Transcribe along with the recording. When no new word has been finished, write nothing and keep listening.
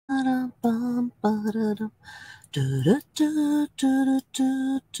Hey,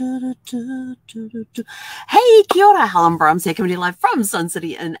 kia ora, Helen Brahms here, coming to you live from Sun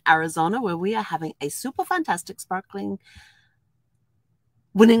City in Arizona, where we are having a super fantastic, sparkling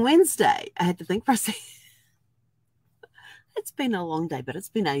winning Wednesday. I had to think for a second. It's been a long day, but it's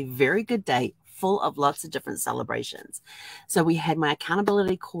been a very good day, full of lots of different celebrations. So we had my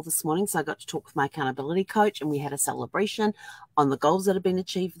accountability call this morning, so I got to talk with my accountability coach, and we had a celebration on the goals that have been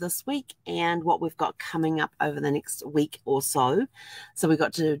achieved this week and what we've got coming up over the next week or so. So we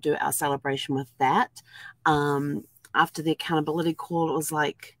got to do our celebration with that. After the accountability call, it was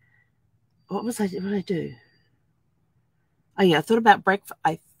like, what did I do? Oh yeah, I thought about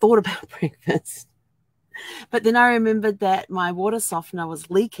breakfast. But then I remembered that my water softener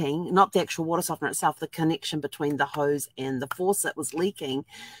was leaking, not the actual water softener itself, the connection between the hose and the faucet was leaking.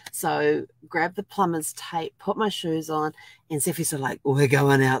 So grabbed the plumber's tape, put my shoes on, and Zeffie's like, we're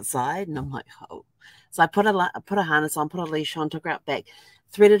going outside. And I'm like, oh. So I put a harness on, put a leash on, took her out back,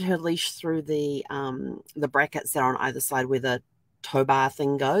 threaded her leash through the brackets that are on either side where the tow bar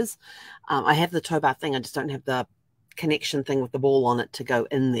thing goes. I have the tow bar thing, I just don't have the connection thing with the ball on it to go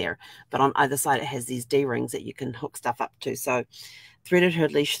in there, but on either side it has these D-rings that you can hook stuff up to. So threaded her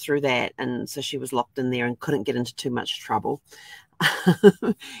leash through that, and so she was locked in there and couldn't get into too much trouble.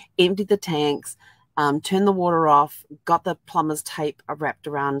 Emptied the tanks, turned the water off, got the plumber's tape wrapped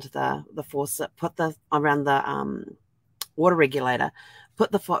around the faucet, put around the water regulator,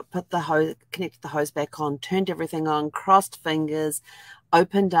 connected the hose back on, turned everything on, crossed fingers,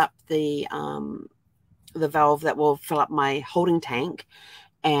 opened up the valve that will fill up my holding tank,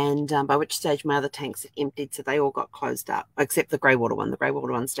 and by which stage my other tanks had emptied, so they all got closed up except the grey water one. The grey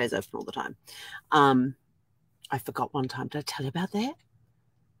water one stays open all the time. I forgot one time, did I tell you about that?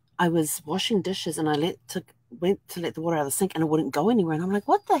 I was washing dishes and I went to let the water out of the sink and it wouldn't go anywhere, and I'm like,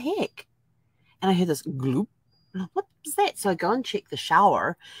 what the heck? And I heard this gloop, and I'm like, what was that? So I go and check the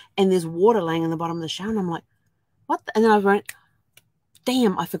shower, and there's water laying in the bottom of the shower, and I'm like, what and then I went,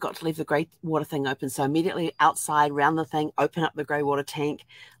 damn, I forgot to leave the grey water thing open. So immediately outside, round the thing, open up the grey water tank,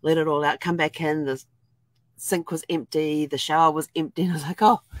 let it all out, come back in. The sink was empty, the shower was empty. And I was like,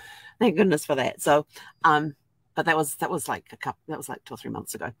 oh, thank goodness for that. So, but that was like 2 or 3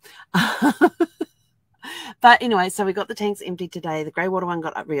 months ago. But anyway, so we got the tanks emptied today. The grey water one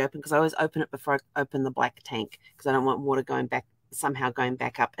got reopened because I always open it before I open the black tank because I don't want water somehow going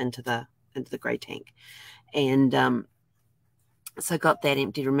back up into the grey tank. And so got that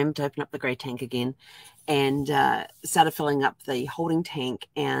empty, remembered to open up the grey tank again, and started filling up the holding tank.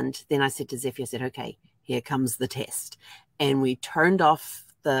 And then I said to Zeffie, I said, okay, here comes the test. And we turned off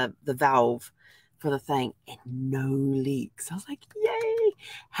the valve for the thing and no leaks. I was like, yay.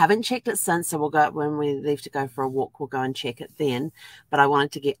 Haven't checked it since, so we'll go, when we leave to go for a walk, we'll go and check it then. But I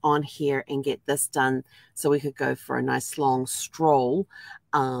wanted to get on here and get this done so we could go for a nice long stroll,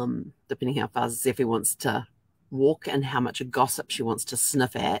 depending how far Zeffie wants to walk and how much gossip she wants to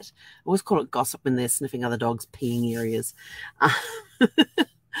sniff at. I always call it gossip when they're sniffing other dogs' peeing areas.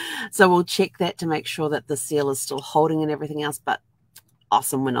 So we'll check that to make sure that the seal is still holding and everything else, but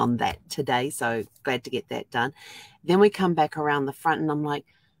awesome win on that today, so glad to get that done. Then we come back around the front, and I'm like,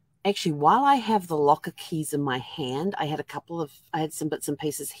 actually, while I have the locker keys in my hand, I had some bits and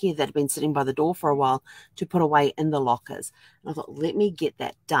pieces here that had been sitting by the door for a while to put away in the lockers. And I thought, let me get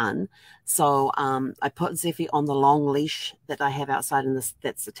that done. So I put Zeffie on the long leash that I have outside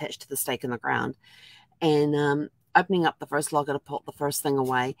that's attached to the stake in the ground. And opening up the first locker to put the first thing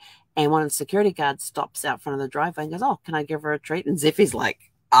away. And one of the security guards stops out front of the driveway and goes, oh, can I give her a treat? And Zeffie's like,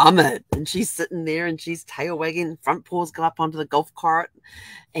 I'm it. And she's sitting there and she's tail wagging, front paws go up onto the golf cart.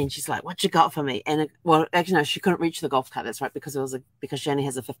 And she's like, what you got for me? And well, actually, no, she couldn't reach the golf cart. That's right, because because she only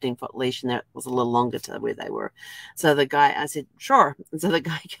has a 15-foot leash, and that was a little longer to where they were. So I said, sure. And so the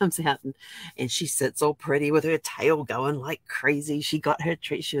guy comes out and she sits all pretty with her tail going like crazy. She got her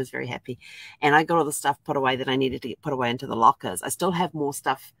treat. She was very happy. And I got all the stuff put away that I needed to get put away into the lockers. I still have more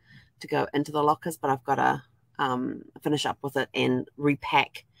stuff to go into the lockers, but I've got to finish up with it and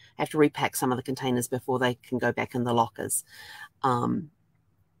repack. I have to repack some of the containers before they can go back in the lockers. So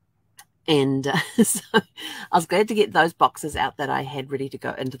I was glad to get those boxes out that I had ready to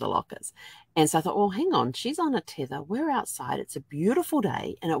go into the lockers. And so I thought, well, hang on, she's on a tether. We're outside. It's a beautiful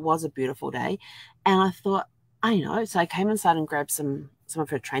day. And it was a beautiful day. And I thought, I know. So I came inside and grabbed some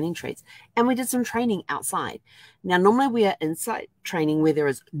of her training treats, and we did some training outside. Now, normally we are inside training where there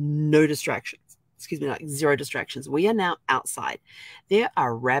is no distractions. excuse me, like zero distractions. We are now outside. There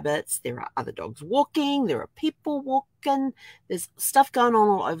are rabbits. There are other dogs walking. There are people walking. There's stuff going on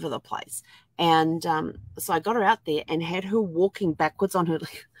all over the place. And so I got her out there and had her walking backwards on her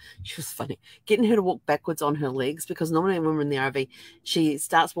legs. She was funny, getting her to walk backwards on her legs, because normally when we're in the RV, she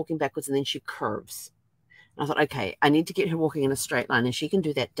starts walking backwards and then she curves. And I thought, okay, I need to get her walking in a straight line, and she can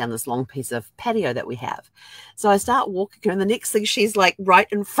do that down this long piece of patio that we have. So I start walking her, and the next thing, she's like right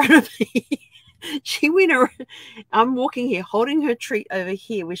in front of me. She went around. I'm walking here, holding her treat over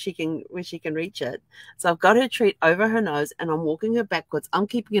here where she can reach it. So I've got her treat over her nose, and I'm walking her backwards. I'm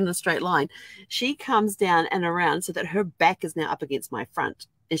keeping it in a straight line. She comes down and around so that her back is now up against my front,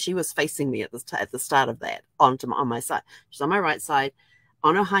 and she was facing me at the start of that on my side. She's on my right side,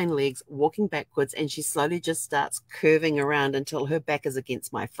 on her hind legs, walking backwards, and she slowly just starts curving around until her back is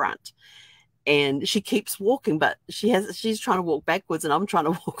against my front. And she keeps walking, but she's trying to walk backwards, and I'm trying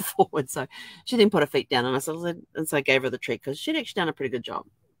to walk forward. So she then put her feet down, and so I gave her the treat, because she'd actually done a pretty good job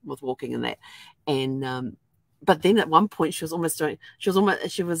with walking in that. And but then at one point she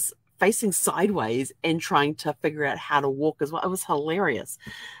was facing sideways and trying to figure out how to walk as well. It was hilarious.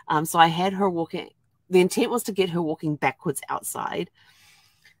 So I had her walking. The intent was to get her walking backwards outside.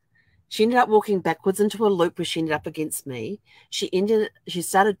 She ended up walking backwards into a loop where she ended up against me. She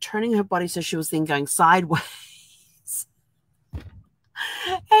started turning her body so she was then going sideways.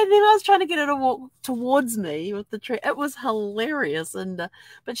 And then I was trying to get her to walk towards me with the tree. It was hilarious.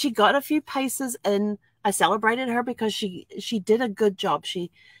 But she got a few paces, and I celebrated her because she did a good job.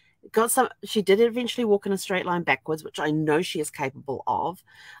 She did eventually walk in a straight line backwards, which I know she is capable of.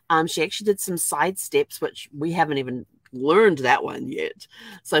 She actually did some side steps, which we haven't even learned that one yet,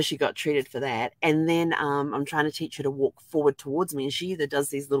 so she got treated for that. And then I'm trying to teach her to walk forward towards me, and she either does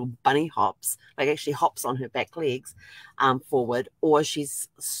these little bunny hops, like actually hops on her back legs forward, or she's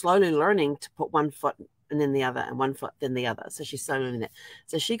slowly learning to put one foot and then the other, and one foot then the other. So she's slowly learning that.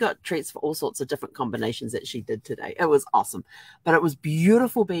 So she got treats for all sorts of different combinations that she did today. It was awesome, but it was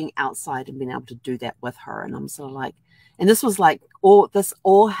beautiful being outside and being able to do that with her. And I'm sort of like, and this was like this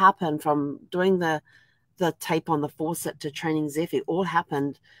all happened from doing the tape on the faucet to training Zephy. All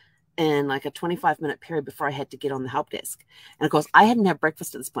happened in like a 25-minute period before I had to get on the help desk. And of course, I hadn't had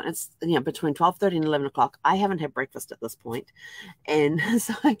breakfast at this point. It's between 12:30 and 11 o'clock. I haven't had breakfast at this point. And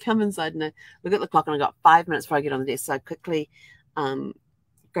so I come inside and I look at the clock, and I got 5 minutes before I get on the desk. So I quickly I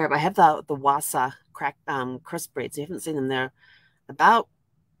have the Wasa cracked crisp breads. You haven't seen them. They're about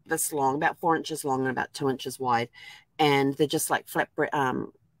this long, about 4 inches long and about 2 inches wide. And they're just like flat bread,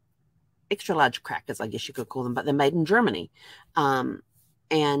 extra large crackers, I guess you could call them, but they're made in Germany. So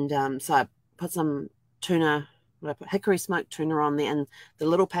I put some tuna, I put hickory smoked tuna on there, and the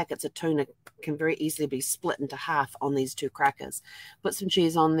little packets of tuna can very easily be split into half on these 2 crackers. Put some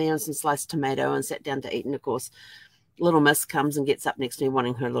cheese on there and some sliced tomato, and sat down to eat. And of course, little miss comes and gets up next to me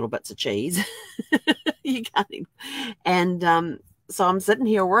wanting her little bits of cheese. You can't eat. And so I'm sitting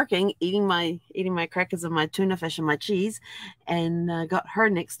here working, eating my crackers and my tuna fish and my cheese, and got her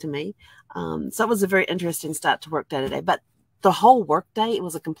next to me. So it was a very interesting start to work day today. But the whole work day, it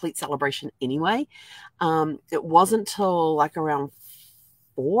was a complete celebration anyway. It wasn't till like around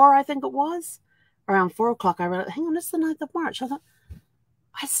 4, I think it was. Around 4 o'clock, I realized, hang on, it's the 9th of March. I thought,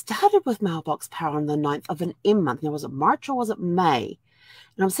 I started with Mailbox Power on the 9th of an M month. Now, was it March or was it May?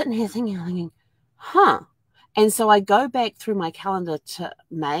 And I'm sitting here thinking, huh. And so I go back through my calendar to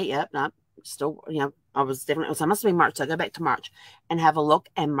May. Yep, no, still, I was definitely, so I must have been March. So I go back to March and have a look.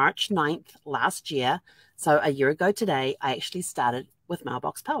 And March 9th last year, so a year ago today, I actually started with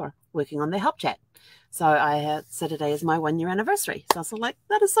Mailbox Power, working on their help chat. So so today is my 1-year anniversary. So I was like,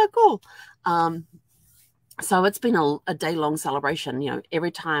 that is so cool. So it's been a day-long celebration.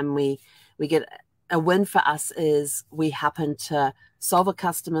 Every time we get a win for us is we happen to solve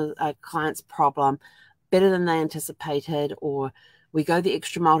a client's problem better than they anticipated, or we go the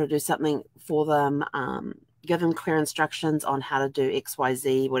extra mile to do something for them, give them clear instructions on how to do X, Y,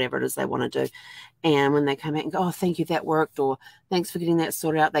 Z, whatever it is they want to do. And when they come out and go, oh, thank you, that worked, or thanks for getting that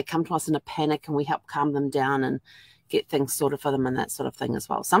sorted out, they come to us in a panic, and we help calm them down and get things sorted for them and that sort of thing as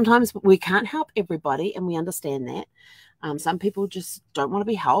well. Sometimes we can't help everybody, and we understand that. Some people just don't want to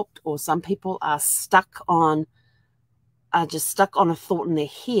be helped, or some people are just stuck on a thought in their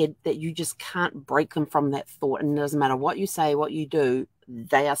head that you just can't break them from that thought. And it doesn't matter what you say, what you do,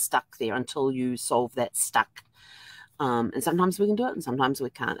 they are stuck there until you solve that stuck. And sometimes we can do it, and sometimes we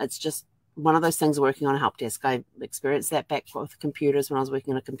can't. It's just one of those things working on a help desk. I experienced that back with computers when I was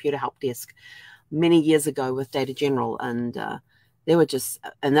working on a computer help desk many years ago with Data General. And They were just,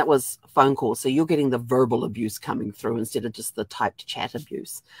 and that was phone calls. So you're getting the verbal abuse coming through instead of just the typed chat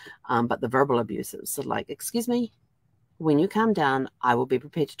abuse. But the verbal abuse, it was sort of like, excuse me, when you calm down, I will be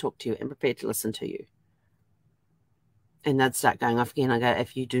prepared to talk to you and prepared to listen to you. And they'd start going off again. I go,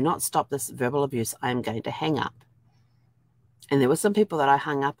 if you do not stop this verbal abuse, I am going to hang up. And there were some people that I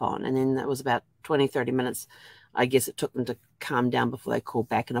hung up on. And then it was about 20, 30 minutes. I guess it took them to calm down before they called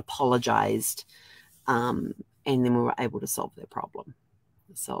back and apologized. And then we were able to solve their problem.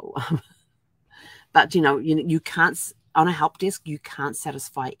 So, but you can't, on a help desk, you can't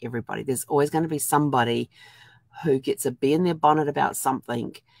satisfy everybody. There's always going to be somebody who gets a bee in their bonnet about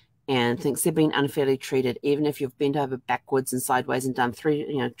something and thinks they're being unfairly treated, even if you've bent over backwards and sideways and done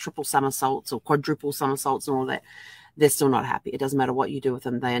triple somersaults or quadruple somersaults and all that. They're still not happy. It doesn't matter what you do with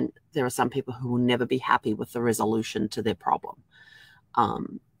them. Then there are some people who will never be happy with the resolution to their problem.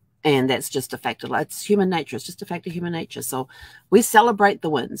 And that's just a fact of, it's human nature. It's just a fact of human nature. So we celebrate the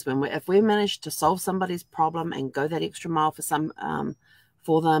wins if we manage to solve somebody's problem and go that extra mile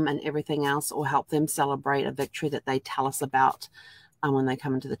for them and everything else, or help them celebrate a victory that they tell us about when they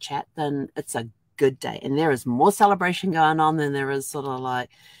come into the chat, then it's a good day. And there is more celebration going on than there is sort of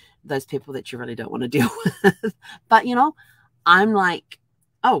like those people that you really don't want to deal with. But I'm like,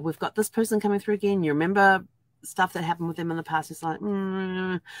 oh, we've got this person coming through again. You remember stuff that happened with them in the past? It's like, put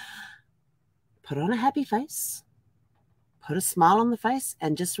on a happy face, put a smile on the face,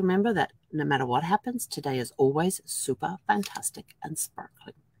 and just remember that no matter what happens, today is always super fantastic and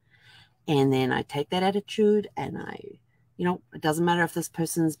sparkling. And then I take that attitude, and it doesn't matter if this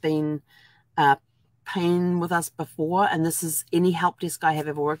person's been pain with us before, and this is any help desk I have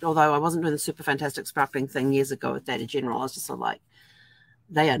ever worked, although I wasn't doing the super fantastic sparkling thing years ago with Data General. I was just sort of like,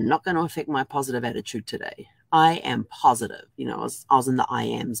 they are not going to affect my positive attitude today. I am positive. I was in the I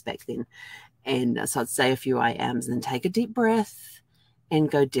ams back then. And so I'd say a few I ams and then take a deep breath and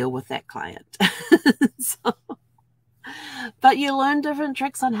go deal with that client. But you learn different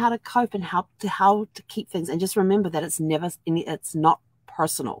tricks on how to cope and how to keep things. And just remember that it's not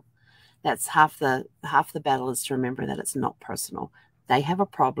personal. That's half the battle, is to remember that it's not personal. They have a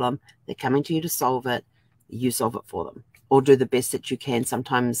problem. They're coming to you to solve it. You solve it for them, or do the best that you can.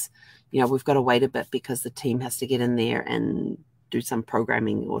 Sometimes, we've got to wait a bit because the team has to get in there and do some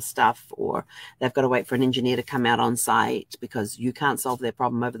programming or stuff, or they've got to wait for an engineer to come out on site because you can't solve their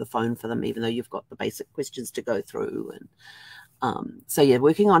problem over the phone for them, even though you've got the basic questions to go through. And so yeah,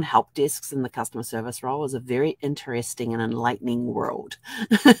 working on help desks in the customer service role is a very interesting and enlightening world.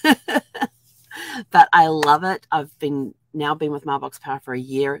 But I love it. I've now been with Mailbox Power for a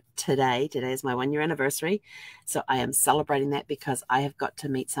year today. Today is my 1-year anniversary. So I am celebrating that because I have got to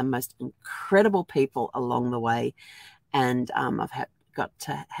meet some most incredible people along the way. And I've got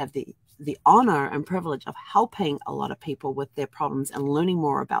to have the honor and privilege of helping a lot of people with their problems and learning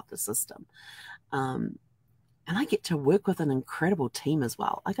more about the system. And I get to work with an incredible team as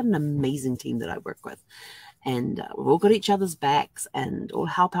well. I got an amazing team that I work with. And we've all got each other's backs and all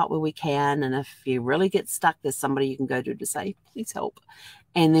help out where we can. And if you really get stuck, there's somebody you can go to say, please help.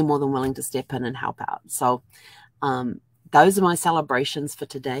 And they're more than willing to step in and help out. So those are my celebrations for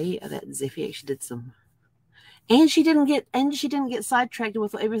today. That Zeffie actually did some. And she didn't get sidetracked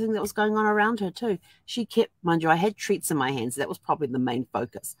with everything that was going on around her too. She kept, mind you, I had treats in my hands. That was probably the main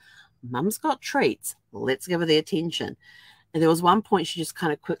focus. Mum's got treats. Let's give her the attention. And there was one point she just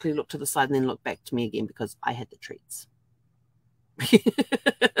kind of quickly looked to the side and then looked back to me again because I had the treats.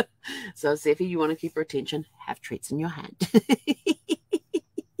 So, Zeffie, you want to keep her attention? Have treats in your hand.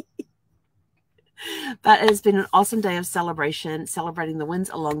 But it's been an awesome day of celebration, celebrating the wins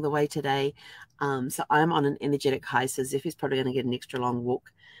along the way today. So I'm on an energetic high, so Zeffie's probably going to get an extra long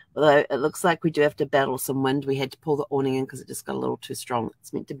walk. Although it looks like we do have to battle some wind. We had to pull the awning in because it just got a little too strong.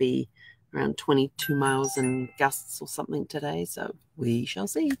 It's meant to be around 22 miles in gusts or something today, so we shall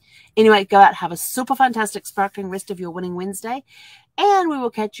see. Anyway, go out, have a super fantastic, sparkling rest of your winning Wednesday, and we will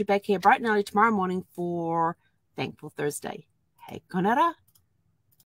catch you back here bright and early tomorrow morning for Thankful Thursday. Hey, Konara.